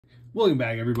Welcome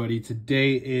back, everybody.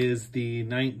 Today is the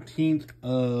 19th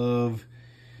of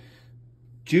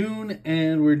June,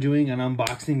 and we're doing an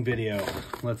unboxing video.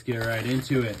 Let's get right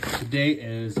into it. Today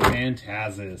is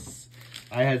Phantazus.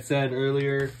 I had said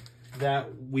earlier that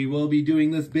we will be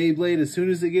doing this Beyblade as soon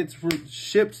as it gets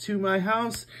shipped to my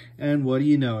house, and what do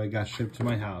you know, it got shipped to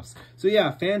my house. So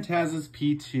yeah, Phantazus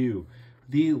P2,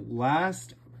 the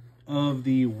last of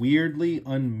the weirdly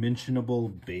unmentionable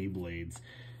Beyblades.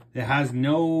 It has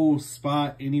no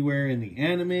spot anywhere in the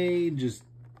anime, just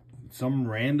some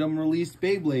random released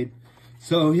Beyblade.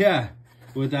 So yeah,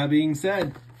 with that being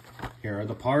said, here are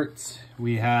the parts.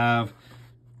 We have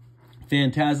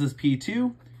Phantazus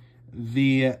P2,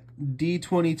 the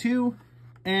D22,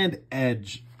 and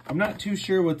Edge. I'm not too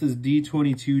sure what this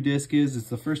D22 disc is. It's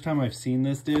the first time I've seen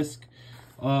this disc.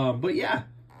 But yeah,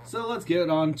 so let's get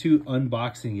on to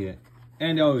unboxing it.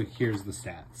 And oh, here's the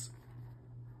stats.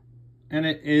 And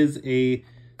it is a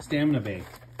stamina bag.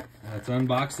 Let's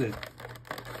unbox it.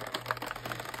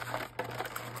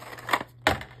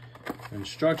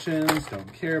 Instructions,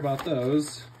 don't care about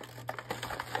those.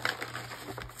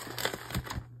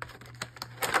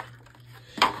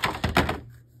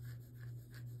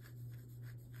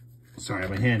 Sorry,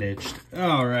 my hand itched.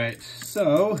 All right,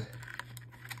 so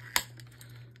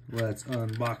let's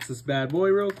unbox this bad boy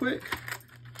real quick.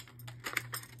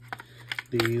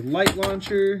 The light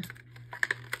launcher,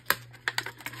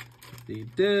 the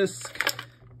disc,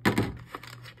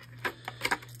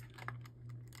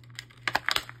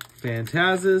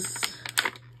 Phantazus,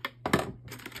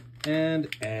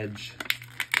 and Edge.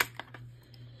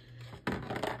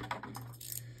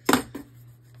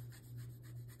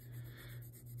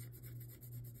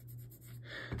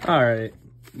 All right,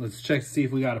 let's check to see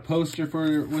if we got a poster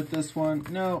with this one.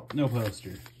 No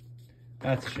poster.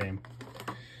 That's a shame.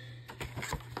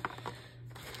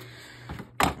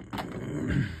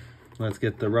 Let's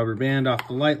get the rubber band off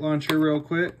the light launcher real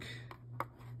quick.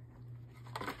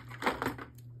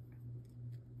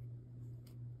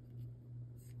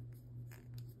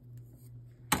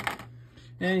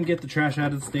 And get the trash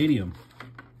out of the stadium.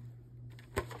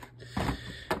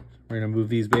 We're gonna move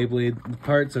these Beyblade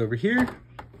parts over here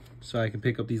so I can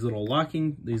pick up these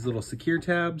little secure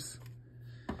tabs.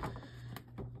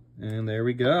 And there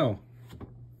we go.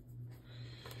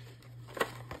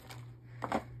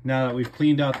 Now that we've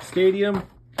cleaned out the stadium,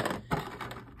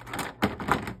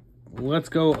 let's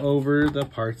go over the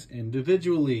parts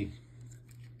individually.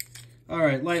 All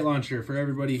right, light launcher, for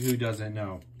everybody who doesn't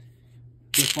know.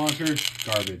 This launcher,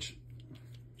 garbage.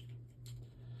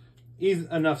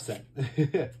 Enough said.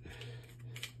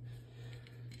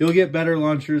 You'll get better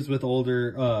launchers with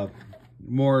older,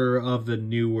 more of the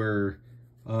newer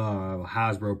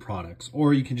Hasbro products,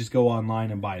 or you can just go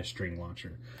online and buy a string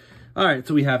launcher. All right,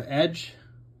 so we have Edge.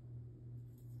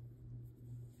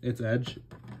 It's Edge.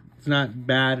 It's not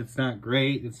bad, it's not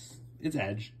great, it's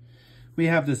Edge. We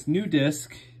have this new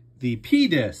disc, the P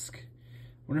disc. I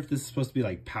wonder if this is supposed to be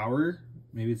like power.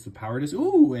 Maybe it's the power disc.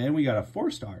 Ooh, and we got a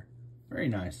 4-star. Very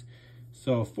nice.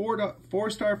 So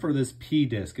 4-star for this P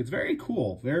disc. It's very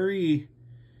cool, very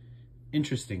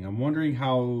interesting. I'm wondering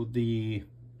how the,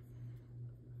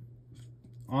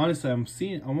 honestly,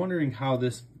 I'm wondering how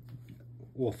this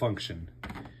will function.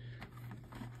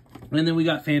 And then we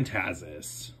got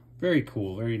Phantazus. Very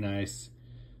cool, very nice.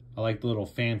 I like the little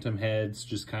phantom heads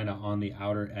just kind of on the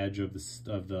outer edge of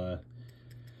the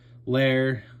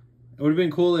layer. It would have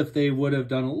been cool if they would have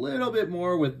done a little bit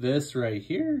more with this right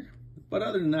here. But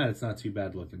other than that, it's not too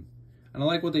bad looking. And I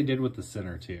like what they did with the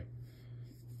center too.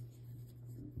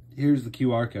 Here's the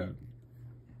QR code.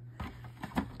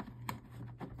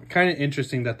 Kind of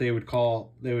interesting that they would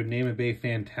name a bay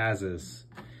Phantazus,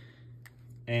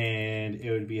 and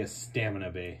it would be a stamina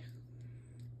bay.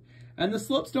 And the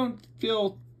slopes don't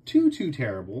feel too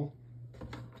terrible.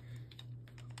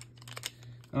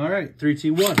 All right, 3,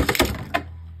 2, 1.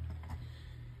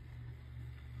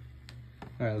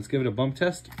 All right, let's give it a bump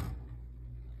test.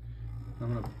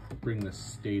 I'm gonna bring the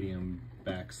stadium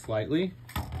back slightly.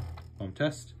 Bump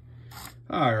test.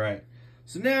 All right,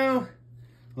 so now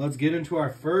let's get into our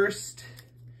first.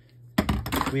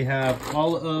 We have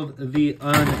all of the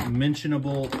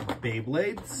unmentionable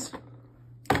Beyblades.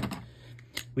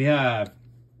 We have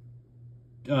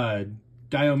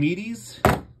Diomedes,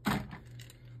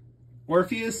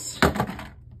 Orpheus,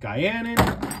 Gaianin,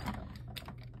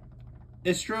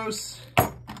 Istros,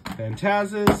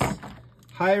 Phantazus,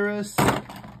 Hyros,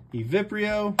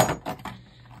 Eviprio,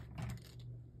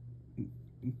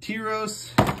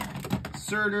 Tyros,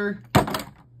 Surtur,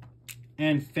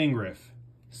 and Fingriff.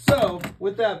 So,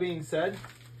 with that being said,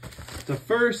 the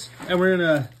first, and we're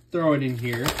gonna throw it in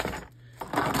here.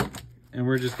 and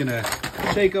we're just gonna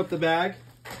shake up the bag.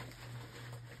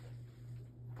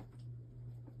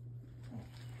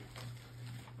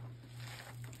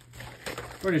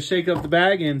 We're gonna shake up the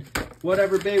bag, and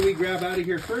whatever bay we grab out of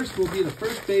here first will be the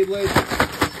first Beyblade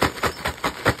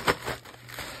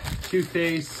to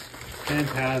face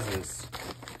Phantazus.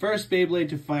 First Beyblade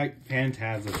to fight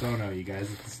Phantazus. Oh no, you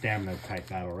guys, it's the stamina type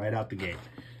battle right out the gate.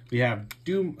 We have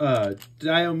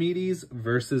Diomedes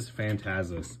versus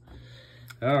Phantazus.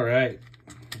 All right.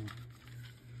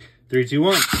 3, 2,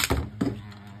 1.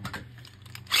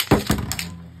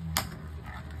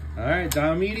 All right,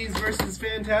 Diomedes versus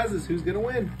Phantazus. Who's gonna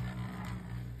win?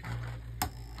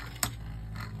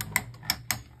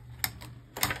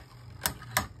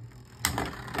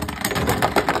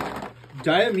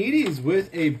 Diomedes with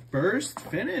a burst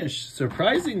finish,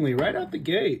 surprisingly, right out the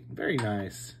gate. Very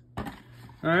nice.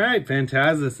 All right,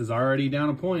 Phantazus is already down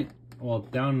a point. Well,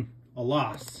 down a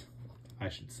loss, I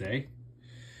should say.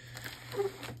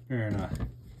 We're gonna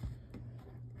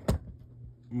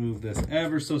move this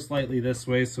ever so slightly this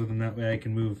way, so then that way I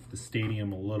can move the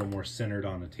stadium a little more centered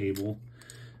on the table.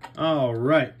 All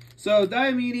right, so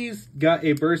Diomedes got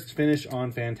a burst finish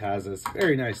on Phantazus.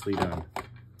 Very nicely done.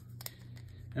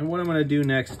 And what I'm gonna do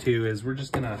next too is we're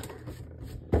just gonna,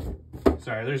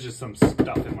 sorry, there's just some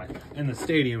stuff in the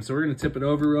stadium, so we're gonna tip it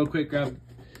over real quick,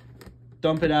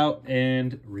 dump it out,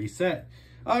 and reset.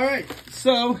 All right,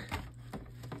 so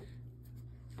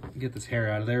get this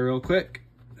hair out of there real quick.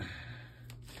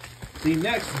 The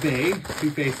next bay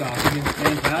to face off against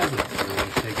Phantazus, we're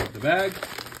gonna shake up the bag,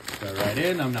 go right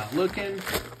in, I'm not looking,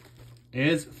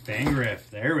 is Fangriff.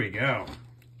 There we go.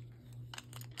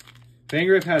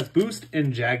 Fangriff has Boost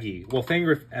and Jaggy. Well,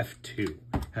 Fangriff F2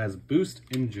 has Boost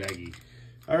and Jaggy.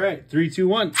 All right, 3, 2,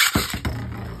 1.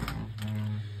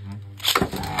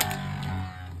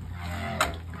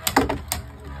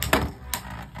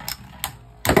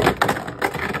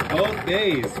 Both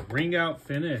bays ring out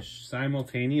finish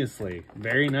simultaneously.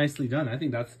 Very nicely done. I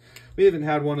think we haven't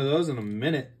had one of those in a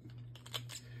minute.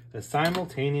 The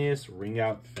simultaneous ring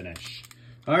out finish.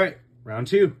 All right, round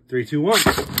 2, 3, 2, 1.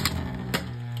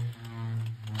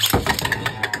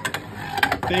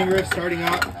 Fangriff starting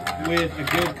out with a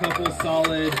good couple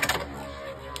solid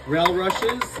rail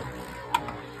rushes.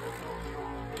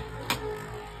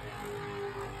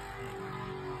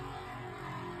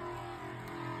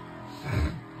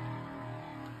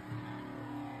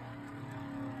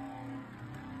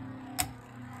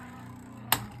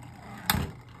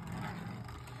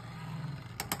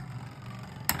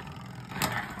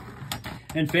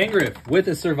 And Fangriff with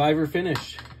a survivor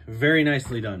finish. Very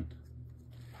nicely done.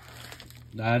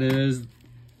 That is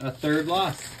a third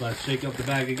loss. Let's shake up the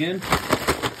bag again.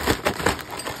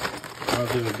 I'll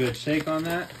do a good shake on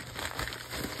that.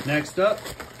 Next up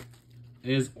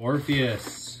is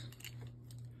Orpheus.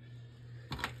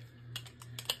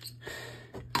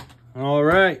 All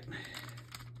right.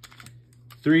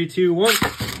 3, 2, 1.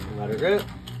 Let it rip.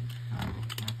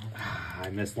 I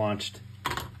mislaunched.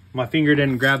 My finger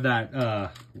didn't grab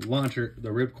that launcher, the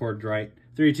ripcord right.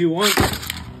 3, 2, 1.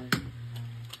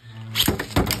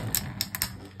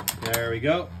 There we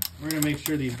go. We're gonna make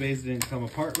sure these bays didn't come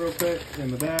apart real quick in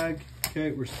the bag.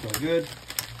 Okay, we're still good.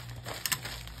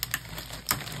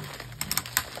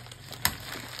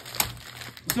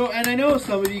 So, and I know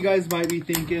some of you guys might be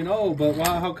thinking, oh, but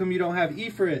wow, how come you don't have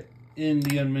Ifrit in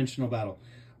the Unmentionable battle?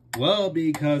 Well,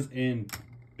 because in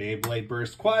Beyblade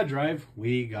Burst Quad Drive,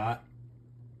 we got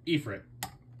Ifrit.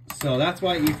 So that's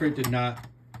why Ifrit did not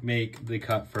make the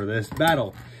cut for this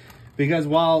battle. Because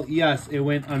while, yes, it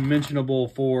went unmentionable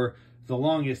for the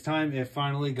longest time, it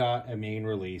finally got a main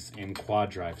release in Quad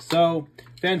Drive. So,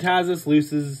 Phantazus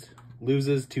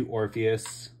loses to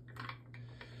Orpheus.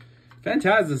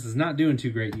 Phantazus is not doing too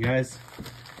great, you guys.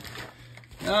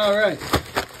 All right.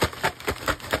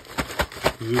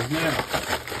 Who's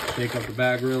next? Shake up the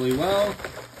bag really well.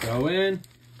 Go in.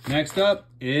 Next up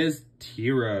is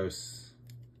Tyros.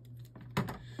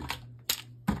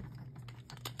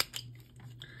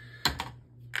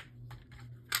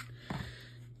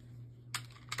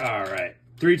 All right,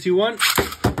 3, 2, 1.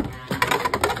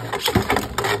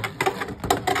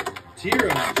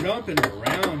 Tyros jumping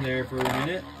around there for a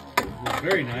minute. It was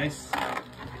very nice.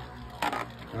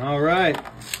 All right.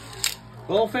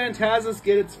 Will Phantazus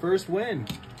get its first win?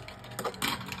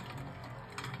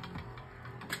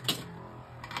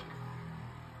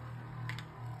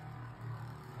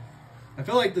 I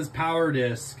feel like this power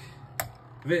disc,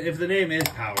 if the name is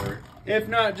power, if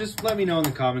not, just let me know in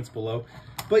the comments below.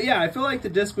 But yeah, I feel like the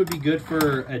disc would be good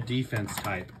for a defense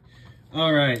type.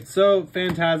 All right, so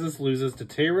Phantazus loses to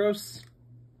Tyros.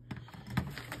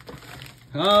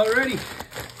 Alrighty.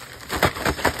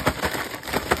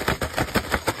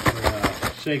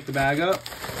 Shake the bag up.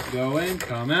 Go in,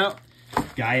 come out.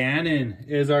 Guyana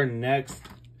is our next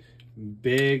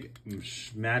big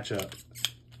matchup.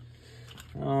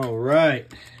 All right.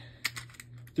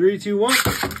 3, 2, 1.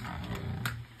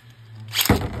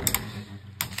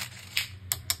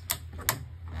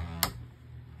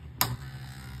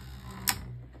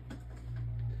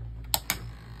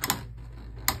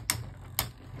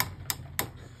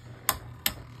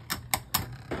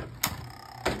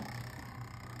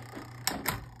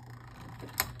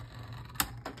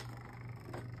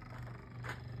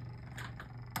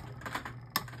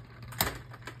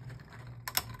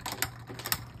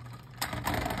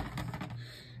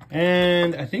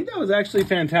 And I think that was actually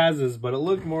Phantazus, but it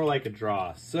looked more like a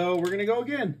draw. So we're going to go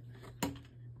again.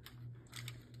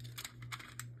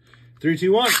 3,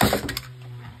 2, 1.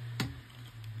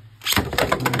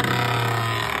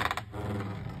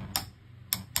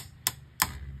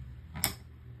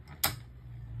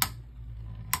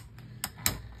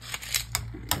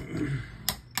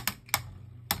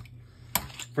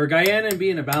 For Guyana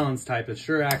being a balance type, it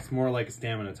sure acts more like a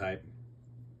stamina type.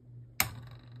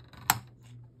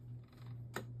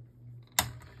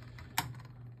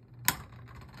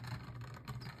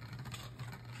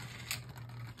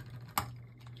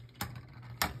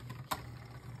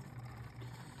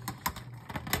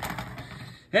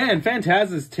 And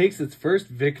Phantazus takes its first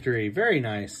victory. Very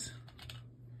nice.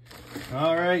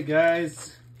 All right,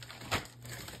 guys.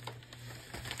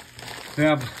 We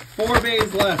have 4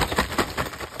 bays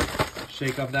left.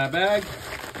 Shake up that bag.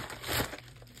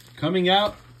 Coming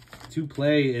out to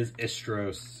play is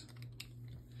Istros.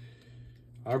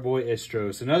 Our boy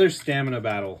Istros. Another stamina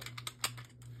battle.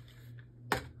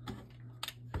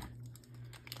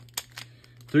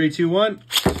 3, 2, 1.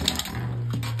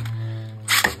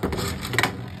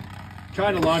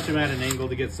 Trying to launch him at an angle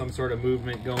to get some sort of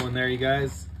movement going there, you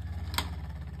guys.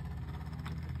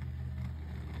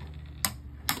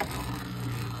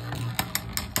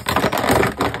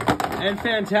 And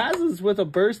Phantazus with a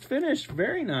burst finish.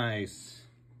 Very nice.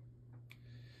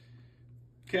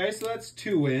 Okay, so that's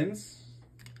 2 wins.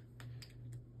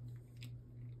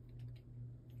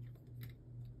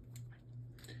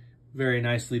 Very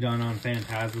nicely done on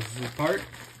Phantazus' part.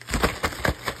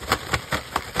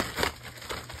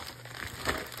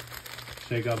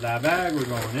 Shake up that bag, we're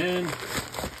going in.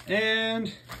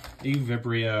 And a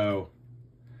Vibrio.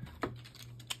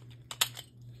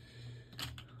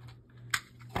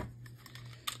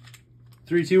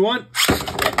 Three, two, one.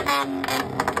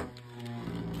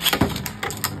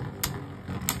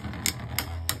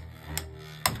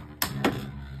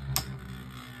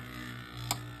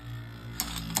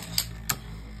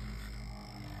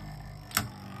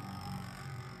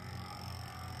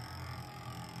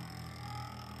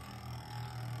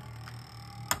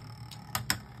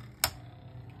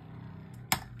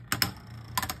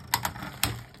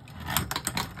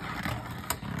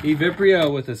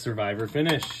 Vibrio with a survivor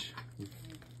finish.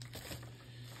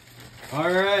 All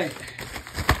right.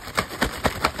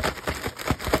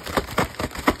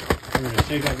 We're going to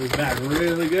shake up this bag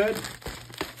really good.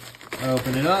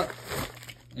 Open it up.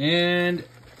 And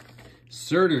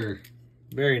Surtur.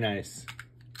 Very nice.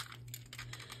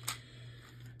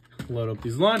 Load up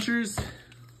these launchers.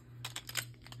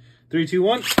 3, 2,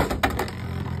 1.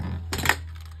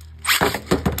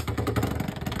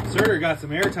 Surtur got some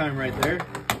airtime right there.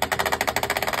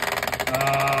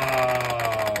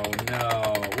 Oh,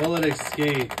 no. Will it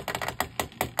escape?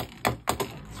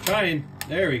 It's trying.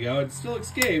 There we go. It still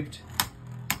escaped.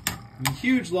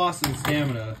 Huge loss in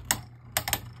stamina.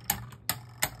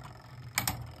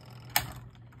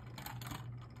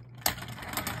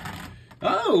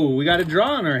 Oh, we got a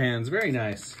draw on our hands. Very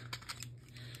nice.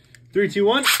 3, 2,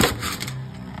 1.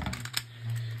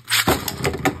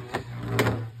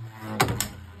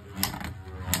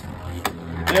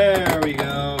 There we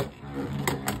go.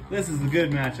 This is a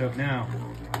good matchup now.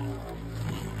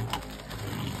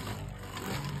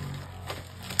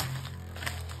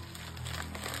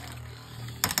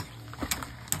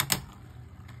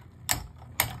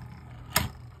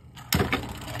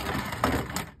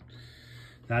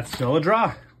 That's still a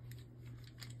draw.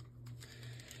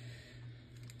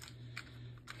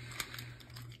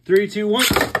 Three, two, one.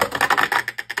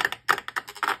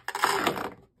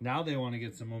 Now they want to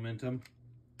get some momentum.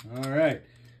 All right.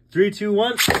 3, 2,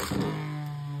 1.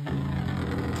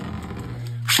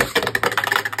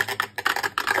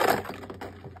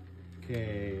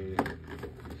 Okay.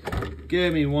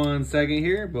 Give me 1 second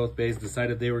here. Both bays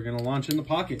decided they were going to launch in the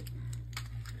pocket.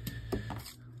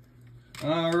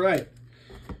 All right.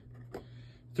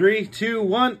 3, 2,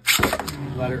 1.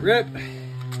 Let it rip.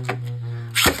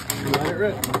 Let it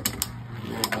rip.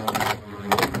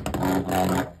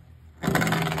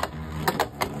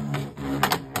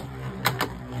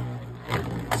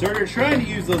 So we're trying to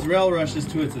use those rail rushes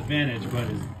to its advantage, but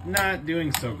it's not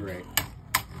doing so great.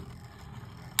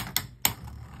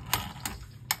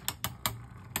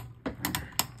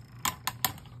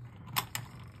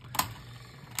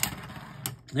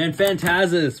 And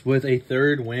Phantazus with a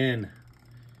third win.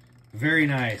 Very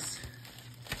nice.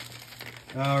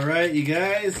 All right, you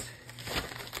guys.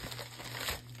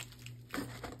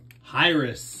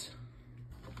 Hyrus.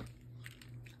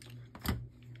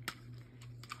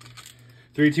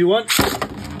 3, 2, 1.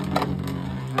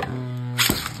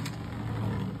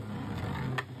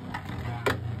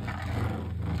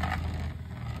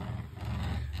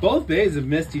 Both bays have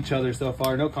missed each other so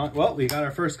far. Well, we got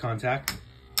our first contact.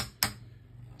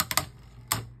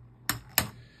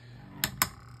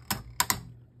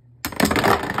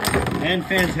 And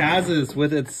Phantazus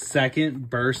with its second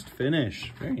burst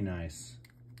finish. Very nice.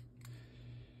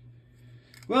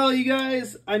 Well, you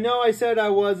guys, I know I said I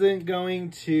wasn't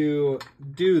going to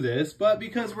do this, but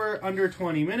because we're under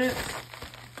 20 minutes,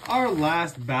 our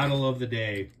last battle of the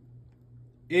day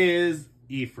is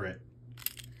Ifrit.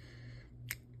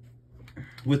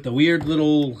 With the weird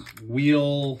little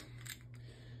wheel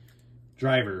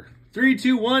driver. 3,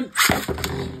 2, 1.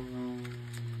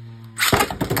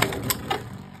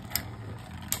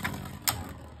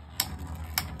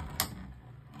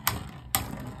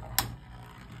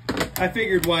 I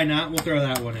figured why not? We'll throw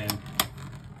that one in.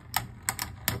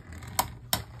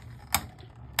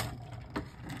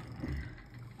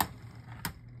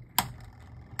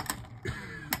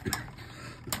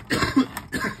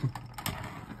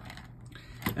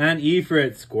 And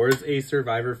Ifrit scores a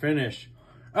survivor finish.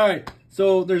 All right,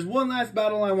 so there's one last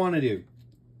battle I want to do.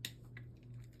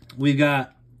 We've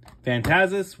got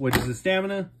Phantazus, which is a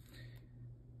stamina.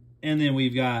 And then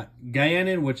we've got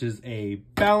Gaianin, which is a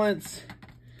balance.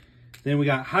 Then we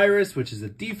got Hyrus, which is a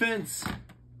defense.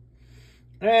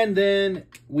 And then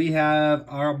we have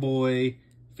our boy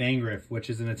Fangriff, which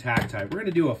is an attack type. We're going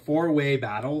to do a 4-way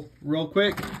battle real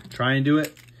quick. Try and do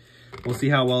it. We'll see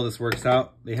how well this works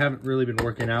out. They haven't really been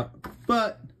working out,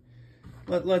 but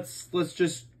let's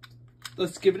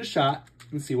give it a shot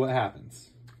and see what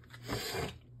happens.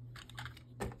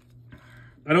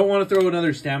 I don't want to throw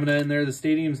another stamina in there. The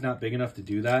stadium's not big enough to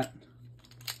do that.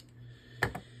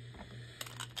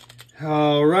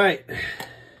 All right.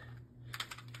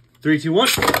 3, 2, 1.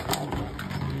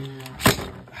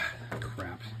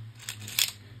 Crap.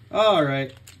 All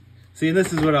right. See,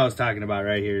 this is what I was talking about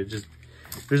right here. Just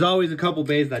there's always a couple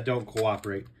bays that don't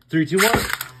cooperate. 3, 2, 1. 3,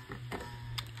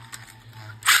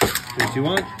 2,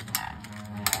 1.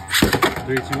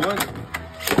 3, 2, 1.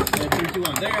 And 3, 2,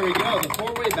 1. There we go. The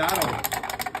 4-way battle.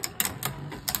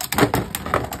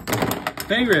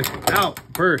 Fangriff out.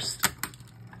 Burst.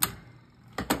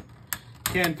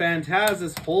 Can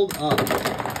Phantazus hold up?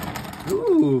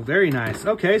 Ooh, very nice.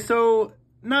 Okay, so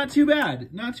not too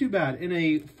bad. Not too bad. In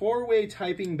a 4-way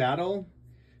typing battle,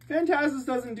 Phantazus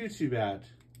doesn't do too bad.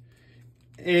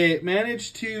 It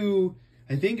managed to,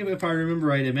 I think if I remember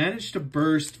right, it managed to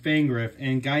burst Fangriff,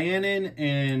 and Gaianin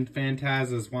and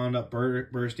Phantazus wound up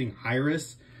bursting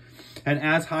Hyrus. And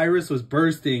as Hyrus was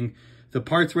bursting, the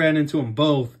parts ran into them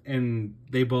both, and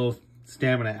they both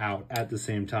stamina out at the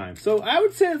same time. So I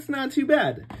would say it's not too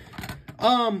bad.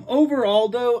 Overall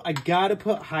though, I gotta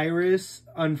put Hyrus,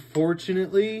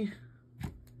 unfortunately,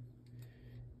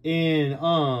 in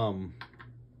no,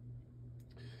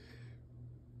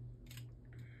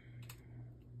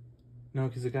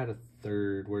 because it got a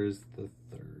third. Where's the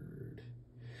third?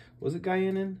 Was it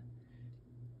Gaianin?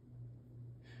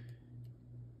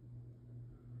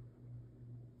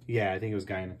 Yeah, I think it was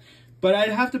Gaianin. But I'd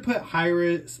have to put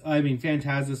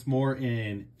Phantazus more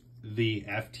in the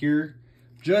F tier,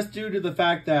 just due to the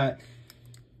fact that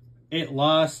it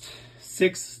lost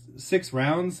six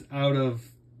rounds out of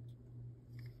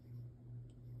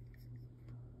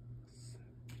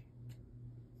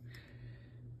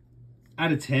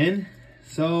out of 10.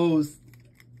 So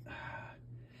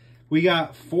we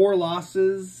got 4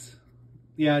 losses.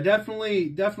 Yeah,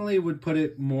 definitely would put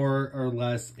it more or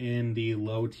less in the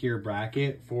low tier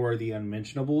bracket for the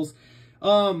unmentionables.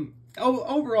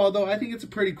 Overall though, I think it's a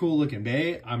pretty cool looking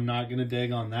bay. I'm not gonna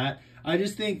dig on that. I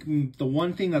just think the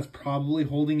one thing that's probably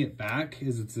holding it back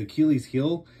is its Achilles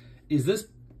heel. Is this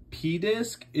P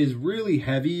disc is really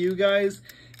heavy, you guys.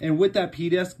 And with that P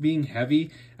disc being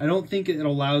heavy, I don't think it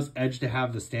allows Edge to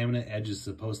have the stamina Edge is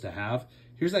supposed to have.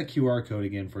 Here's that QR code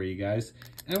again for you guys.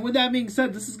 And with that being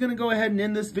said, this is going to go ahead and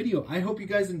end this video. I hope you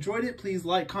guys enjoyed it. Please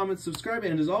like, comment, subscribe.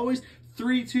 And as always,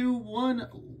 3, 2, 1.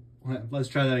 Let's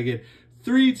try that again.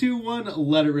 3, 2, 1.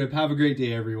 Let it rip. Have a great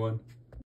day, everyone.